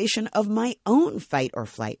activation of my own fight or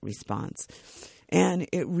flight response. And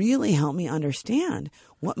it really helped me understand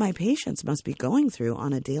what my patients must be going through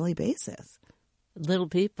on a daily basis. Little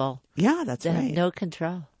people. Yeah, that's right. Have no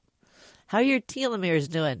control. How are your telomeres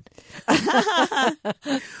doing?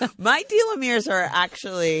 My telomeres are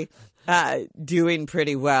actually doing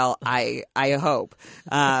pretty well. I hope,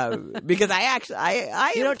 because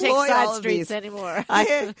I you don't take side streets anymore.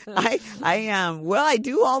 I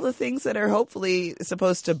do all the things that are hopefully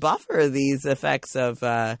supposed to buffer these effects of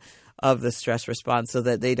the stress response so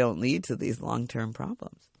that they don't lead to these long-term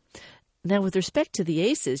problems. Now, with respect to the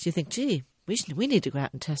ACEs, you think, gee, we need to go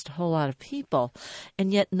out and test a whole lot of people.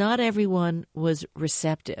 And yet not everyone was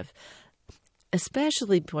receptive.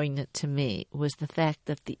 Especially poignant to me was the fact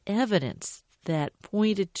that the evidence that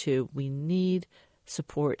pointed to we need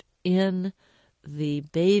support in the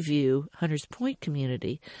Bayview Hunters Point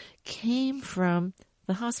community came from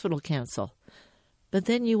the hospital council. But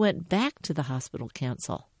then you went back to the hospital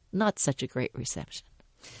council not such a great reception.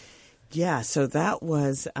 Yeah, so that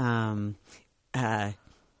was a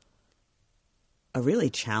really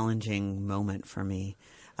challenging moment for me.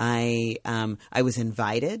 I was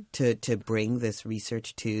invited to bring this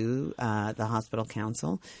research to the hospital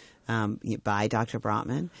council by Dr.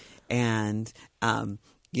 Brotman, and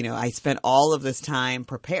I spent all of this time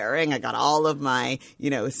preparing. I got all of my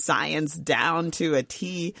science down to a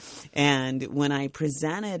T, and when I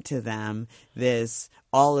presented to them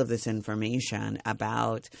all of this information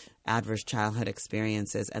about adverse childhood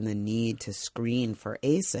experiences and the need to screen for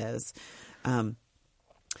ACEs.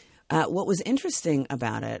 What was interesting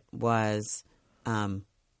about it was, I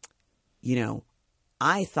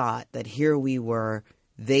thought that here we were,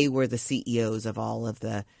 they were the CEOs of all of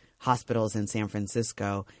the hospitals in San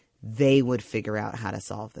Francisco. They would figure out how to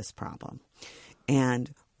solve this problem.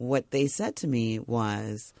 And what they said to me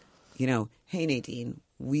was, hey, Nadine,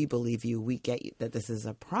 we believe you. We get you that this is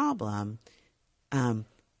a problem. But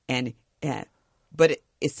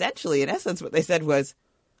essentially, in essence, what they said was,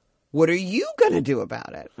 what are you going to do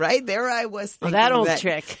about it? Right? There I was thinking that old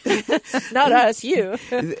trick. Not us, you.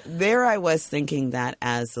 There I was thinking that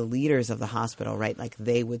as the leaders of the hospital, right, like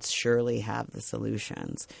they would surely have the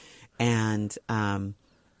solutions. And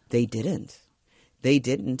they didn't. They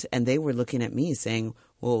didn't. And they were looking at me saying,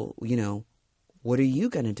 well, what are you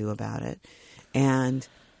going to do about it? And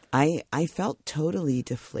I felt totally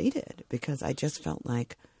deflated because I just felt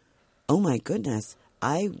like, oh my goodness,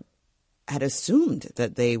 I had assumed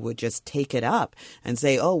that they would just take it up and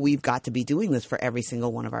say, oh, we've got to be doing this for every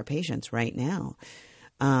single one of our patients right now.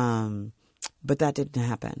 But that didn't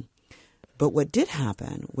happen. But what did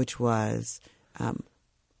happen, which was a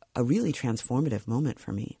really transformative moment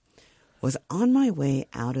for me, was on my way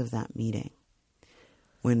out of that meeting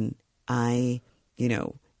when I,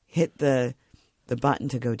 hit the button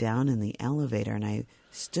to go down in the elevator and I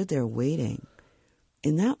stood there waiting.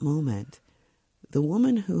 In that moment, the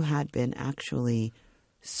woman who had been actually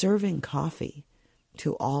serving coffee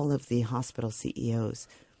to all of the hospital CEOs,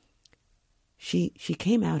 she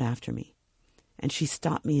came out after me and she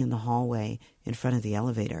stopped me in the hallway in front of the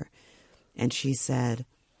elevator. And she said,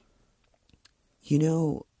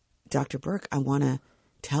 Dr. Burke, I want to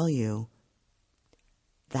tell you,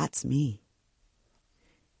 that's me.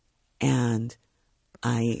 And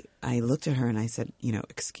I looked at her and I said,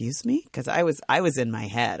 excuse me? Because I was in my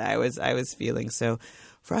head. I was feeling so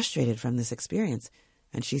frustrated from this experience.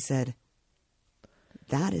 And she said,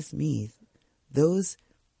 that is me. Those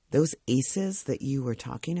ACEs that you were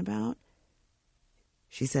talking about,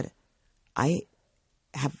 she said, I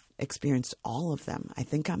have experienced all of them. I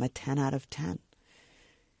think I'm a 10 out of 10.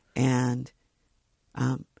 And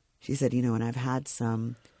she said, and I've had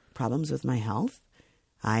some problems with my health.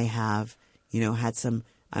 I have, had some,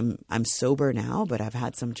 I'm sober now, but I've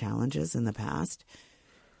had some challenges in the past.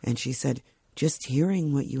 And she said, just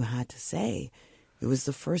hearing what you had to say, it was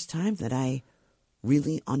the first time that I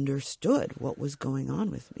really understood what was going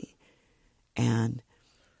on with me. And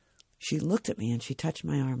she looked at me and she touched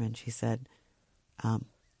my arm and she said,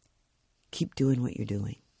 keep doing what you're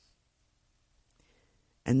doing.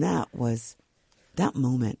 And that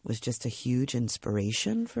moment was just a huge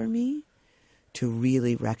inspiration for me to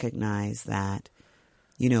really recognize that,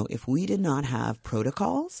 if we did not have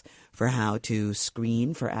protocols for how to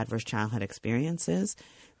screen for adverse childhood experiences,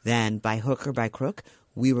 then by hook or by crook,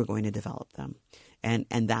 we were going to develop them. And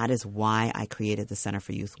that is why I created the Center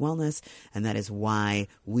for Youth Wellness, and that is why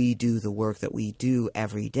we do the work that we do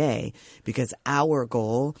every day, because our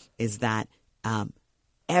goal is that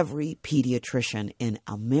every pediatrician in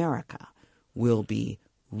America will be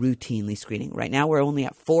routinely screening. Right now we're only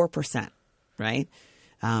at 4%, right?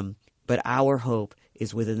 But our hope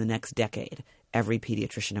is within the next decade, every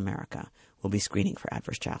pediatrician in America will be screening for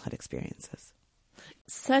adverse childhood experiences.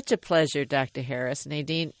 Such a pleasure, Dr. Harris.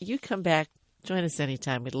 Nadine, you come back. Join us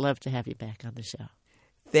anytime. We'd love to have you back on the show.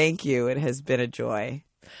 Thank you. It has been a joy.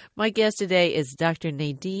 My guest today is Dr.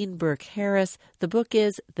 Nadine Burke Harris. The book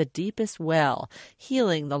is The Deepest Well,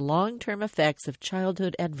 Healing the Long-Term Effects of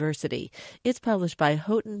Childhood Adversity. It's published by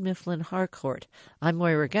Houghton Mifflin Harcourt. I'm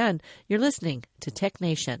Moira Gunn. You're listening to Tech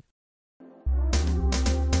Nation.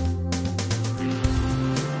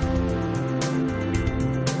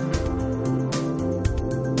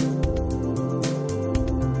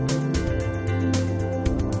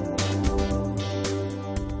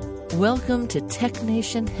 Welcome to Tech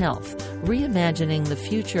Nation Health, reimagining the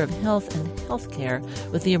future of health and healthcare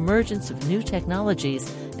with the emergence of new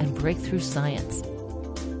technologies and breakthrough science.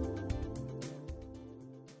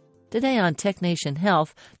 Today on Tech Nation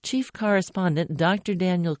Health, Chief Correspondent Dr.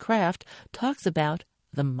 Daniel Kraft talks about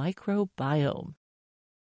the microbiome.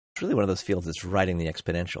 it's really one of those fields that's riding the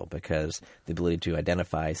exponential, because the ability to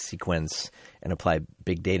identify, sequence, and apply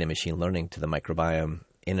big data machine learning to the microbiome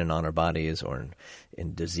in and on our bodies or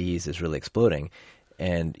in disease is really exploding.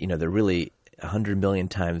 And, there are really 100 million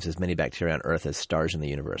times as many bacteria on Earth as stars in the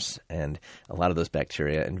universe. And a lot of those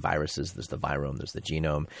bacteria and viruses, there's the virome, there's the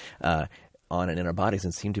genome, on and in our bodies,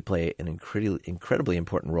 and seem to play an incredibly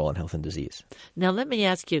important role in health and disease. Now, let me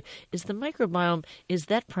ask you, is the microbiome, is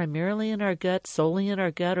that primarily in our gut, solely in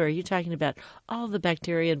our gut, or are you talking about all the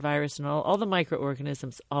bacteria and virus and all the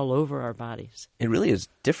microorganisms all over our bodies? It really is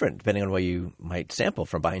different depending on what you might sample,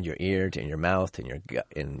 from behind your ear to in your mouth, in your gut,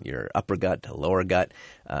 in your upper gut to lower gut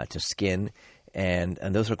to skin. And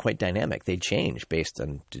those are quite dynamic. They change based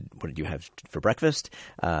on what did you have for breakfast,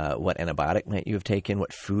 what antibiotic might you have taken,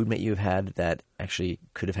 what food might you have had that actually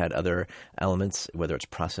could have had other elements, whether it's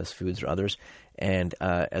processed foods or others. And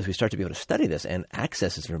as we start to be able to study this and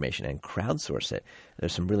access this information and crowdsource it,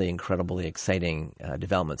 there's some really incredibly exciting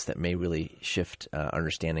developments that may really shift our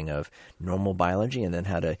understanding of normal biology and then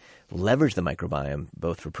how to leverage the microbiome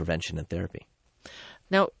both for prevention and therapy.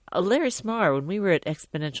 Now, Larry Smarr, when we were at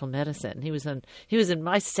Exponential Medicine, he was in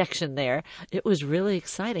my section there. It was really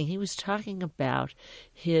exciting. He was talking about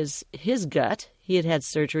his gut. He had had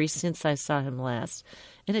surgery since I saw him last,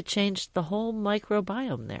 and it changed the whole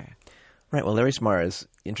microbiome there. Right. Well, Larry Smarr is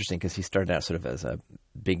interesting because he started out sort of as a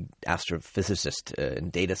big astrophysicist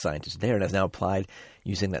and data scientist there, and has now applied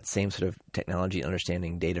using that same sort of technology and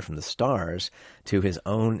understanding data from the stars to his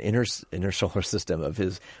own inner solar system of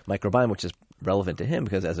his microbiome, which is relevant to him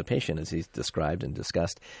because as a patient, as he's described and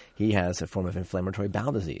discussed, he has a form of inflammatory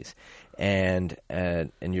bowel disease. And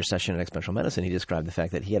in your session at Exponential Medicine, he described the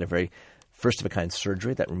fact that he had a very first-of-a-kind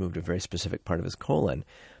surgery that removed a very specific part of his colon.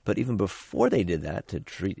 But even before they did that to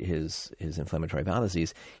treat his inflammatory bowel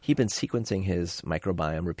disease, he'd been sequencing his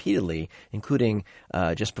microbiome repeatedly, including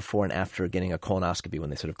just before and after getting a colonoscopy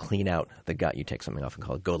when they sort of clean out the gut. You take something often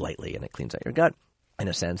called Go Lightly, and it cleans out your gut in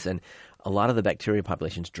a sense. And a lot of the bacteria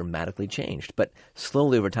populations dramatically changed, but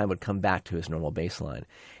slowly over time would come back to his normal baseline.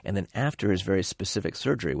 And then after his very specific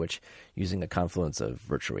surgery, which using a confluence of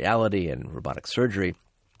virtual reality and robotic surgery,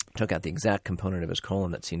 took out the exact component of his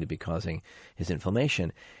colon that seemed to be causing his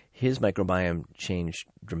inflammation, his microbiome changed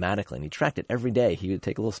dramatically. And he tracked it every day. He would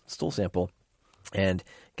take a little stool sample and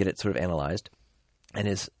get it sort of analyzed. And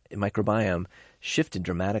his microbiome shifted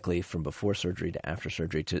dramatically from before surgery to after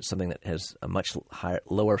surgery to something that has a much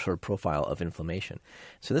lower sort of profile of inflammation.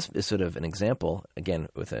 So this is sort of an example, again,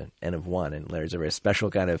 with an N of 1, and Larry's a very special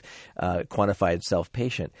kind of quantified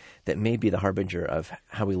self-patient that may be the harbinger of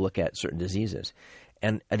how we look at certain diseases.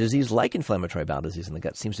 And a disease like inflammatory bowel disease in the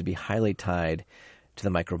gut seems to be highly tied to the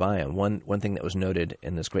microbiome. One thing that was noted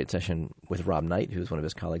in this great session with Rob Knight, who's one of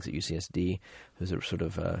his colleagues at UCSD, who's a sort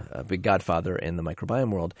of a big godfather in the microbiome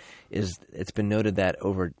world, is it's been noted that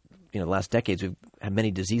over the last decades we've had many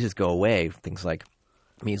diseases go away, things like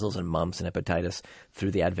measles and mumps and hepatitis,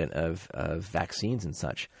 through the advent of vaccines and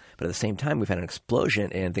such. But at the same time, we've had an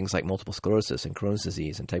explosion in things like multiple sclerosis and Crohn's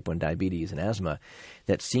disease and type 1 diabetes and asthma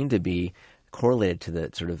that seem to be correlated to the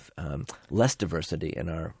sort of less diversity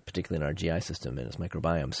particularly in our GI system and its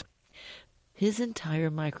microbiomes. His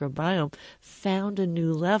entire microbiome found a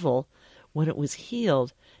new level when it was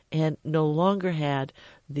healed and no longer had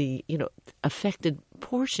the affected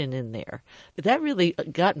portion in there. That really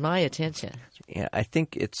got my attention. Yeah, I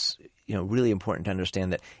think it's really important to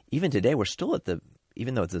understand that even today we're still at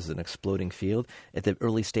even though this is an exploding field, at the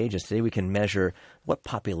early stages, today we can measure what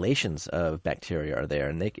populations of bacteria are there.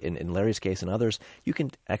 And in Larry's case and others, you can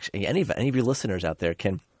actually, any of your listeners out there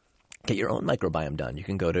can get your own microbiome done. You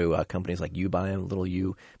can go to companies like uBiome, little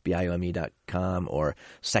u, biome.com, or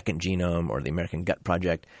Second Genome, or the American Gut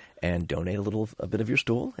Project, and donate a bit of your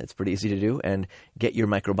stool. It's pretty easy to do, and get your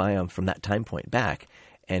microbiome from that time point back.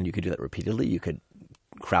 And you could do that repeatedly. You could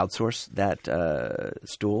crowdsource that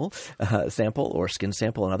stool sample or skin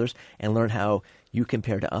sample and others, and learn how you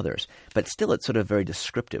compare to others. But still, it's sort of very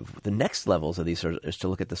descriptive. The next levels of these is to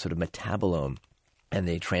look at the sort of metabolome and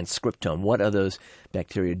the transcriptome. What are those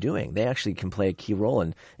bacteria doing? They actually can play a key role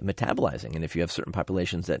in metabolizing. And if you have certain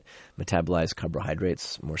populations that metabolize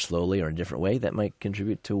carbohydrates more slowly or in a different way, that might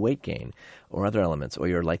contribute to weight gain or other elements, or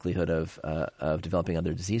your likelihood of developing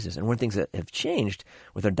other diseases. And one of the things that have changed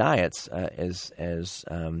with our diets, as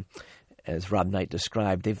Rob Knight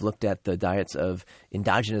described, they've looked at the diets of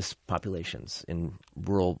indigenous populations in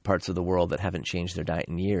rural parts of the world that haven't changed their diet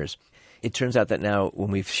in years. It turns out that now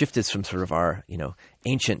when we've shifted from sort of our,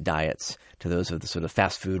 ancient diets to those of the sort of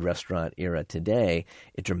fast food restaurant era today,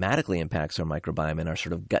 it dramatically impacts our microbiome and our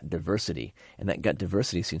sort of gut diversity. And that gut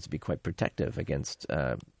diversity seems to be quite protective against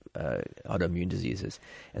autoimmune diseases.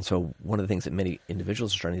 And so one of the things that many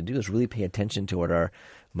individuals are starting to do is really pay attention to what our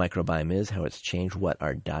microbiome is, how it's changed, what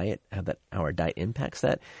our diet, how our diet impacts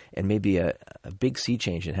that, and maybe a big sea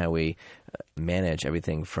change in how we manage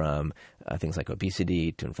everything from things like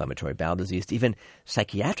obesity to inflammatory bowel disease to even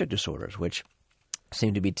psychiatric disorders, which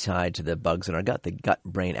seem to be tied to the bugs in our gut. The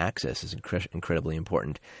gut-brain axis is incredibly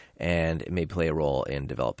important, and it may play a role in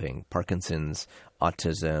developing Parkinson's,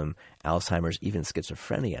 autism, Alzheimer's, even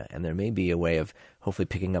schizophrenia. And there may be a way of hopefully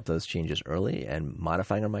picking up those changes early and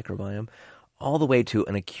modifying our microbiome, all the way to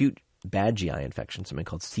an acute bad GI infection, something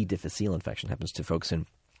called C. difficile infection. It happens to folks in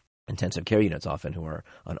intensive care units often who are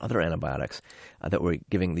on other antibiotics, that we're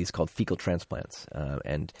giving these called fecal transplants,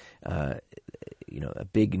 and a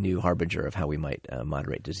big new harbinger of how we might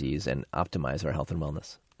moderate disease and optimize our health and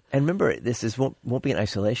wellness. And remember, this won't be in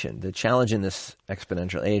isolation. The challenge in this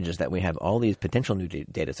exponential age is that we have all these potential new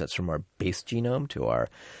data sets from our base genome to our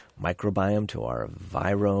microbiome to our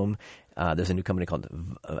virome. There's a new company called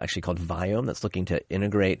Viome that's looking to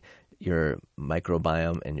integrate your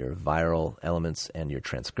microbiome and your viral elements and your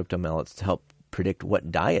transcriptome elements to help predict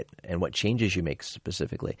what diet and what changes you make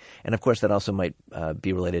specifically. And of course, that also might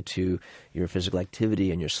be related to your physical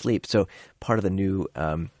activity and your sleep. So part of the new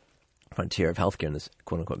frontier of healthcare in this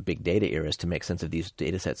quote-unquote big data era is to make sense of these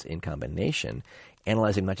data sets in combination,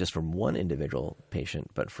 analyzing not just from one individual patient,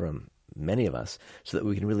 but from many of us, so that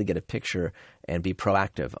we can really get a picture and be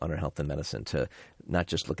proactive on our health and medicine to not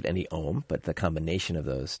just look at any ohm, but the combination of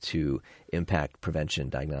those to impact prevention,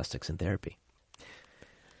 diagnostics, and therapy.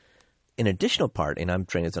 An additional part, and I'm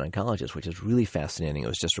trained as an oncologist, which is really fascinating, it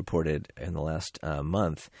was just reported in the last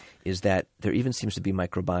month, is that there even seems to be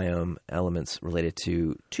microbiome elements related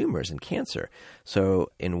to tumors and cancer.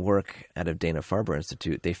 So in work out of Dana-Farber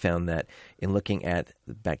Institute, they found that in looking at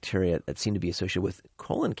the bacteria that seem to be associated with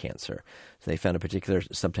colon cancer, so they found a particular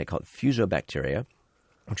subtype called Fusobacteria,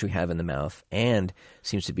 which we have in the mouth, and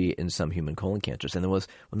seems to be in some human colon cancers. And when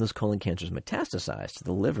those colon cancers metastasize to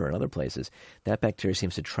the liver and other places, that bacteria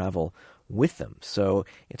seems to travel with them. So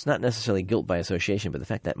it's not necessarily guilt by association, but the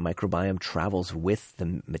fact that microbiome travels with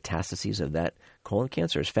the metastases of that colon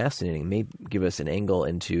cancer is fascinating. It may give us an angle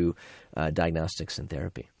into diagnostics and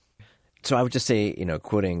therapy. So I would just say,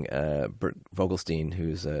 quoting Bert Vogelstein,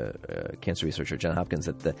 who's a cancer researcher at Johns Hopkins,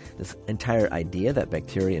 that this entire idea that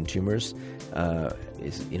bacteria and tumors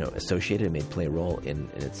is associated and may play a role in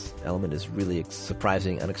its element is really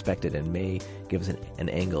surprising, unexpected, and may give us an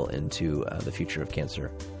angle into the future of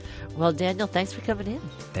cancer. Well, Daniel, thanks for coming in.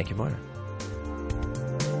 Thank you, Marta.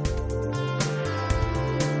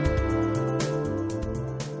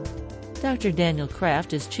 Dr. Daniel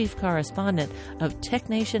Kraft is Chief Correspondent of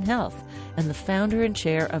TechNation Health and the founder and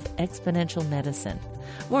chair of Exponential Medicine.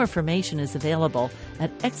 More information is available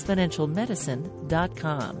at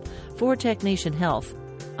exponentialmedicine.com. For TechNation Health,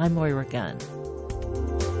 I'm Moira Gunn.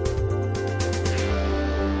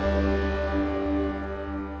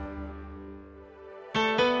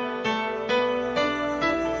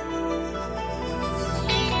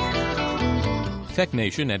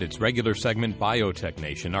 TechNation and its regular segment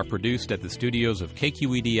BioTechNation are produced at the studios of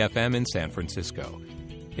KQED-FM in San Francisco.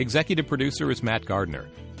 Executive producer is Matt Gardner.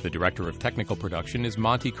 The director of technical production is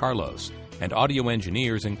Monty Carlos. And audio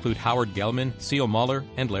engineers include Howard Gelman, Seal Muller,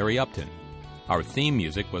 and Larry Upton. Our theme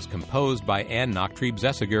music was composed by Ann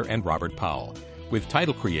Nachtrieb-Zessiger and Robert Powell, with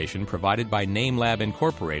title creation provided by NameLab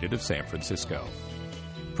Incorporated of San Francisco.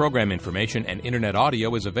 Program information and Internet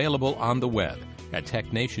audio is available on the web at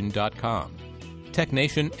technation.com.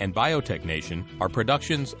 TechNation and BioTechNation are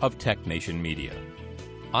productions of TechNation Media.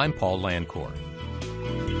 I'm Paul Landcore.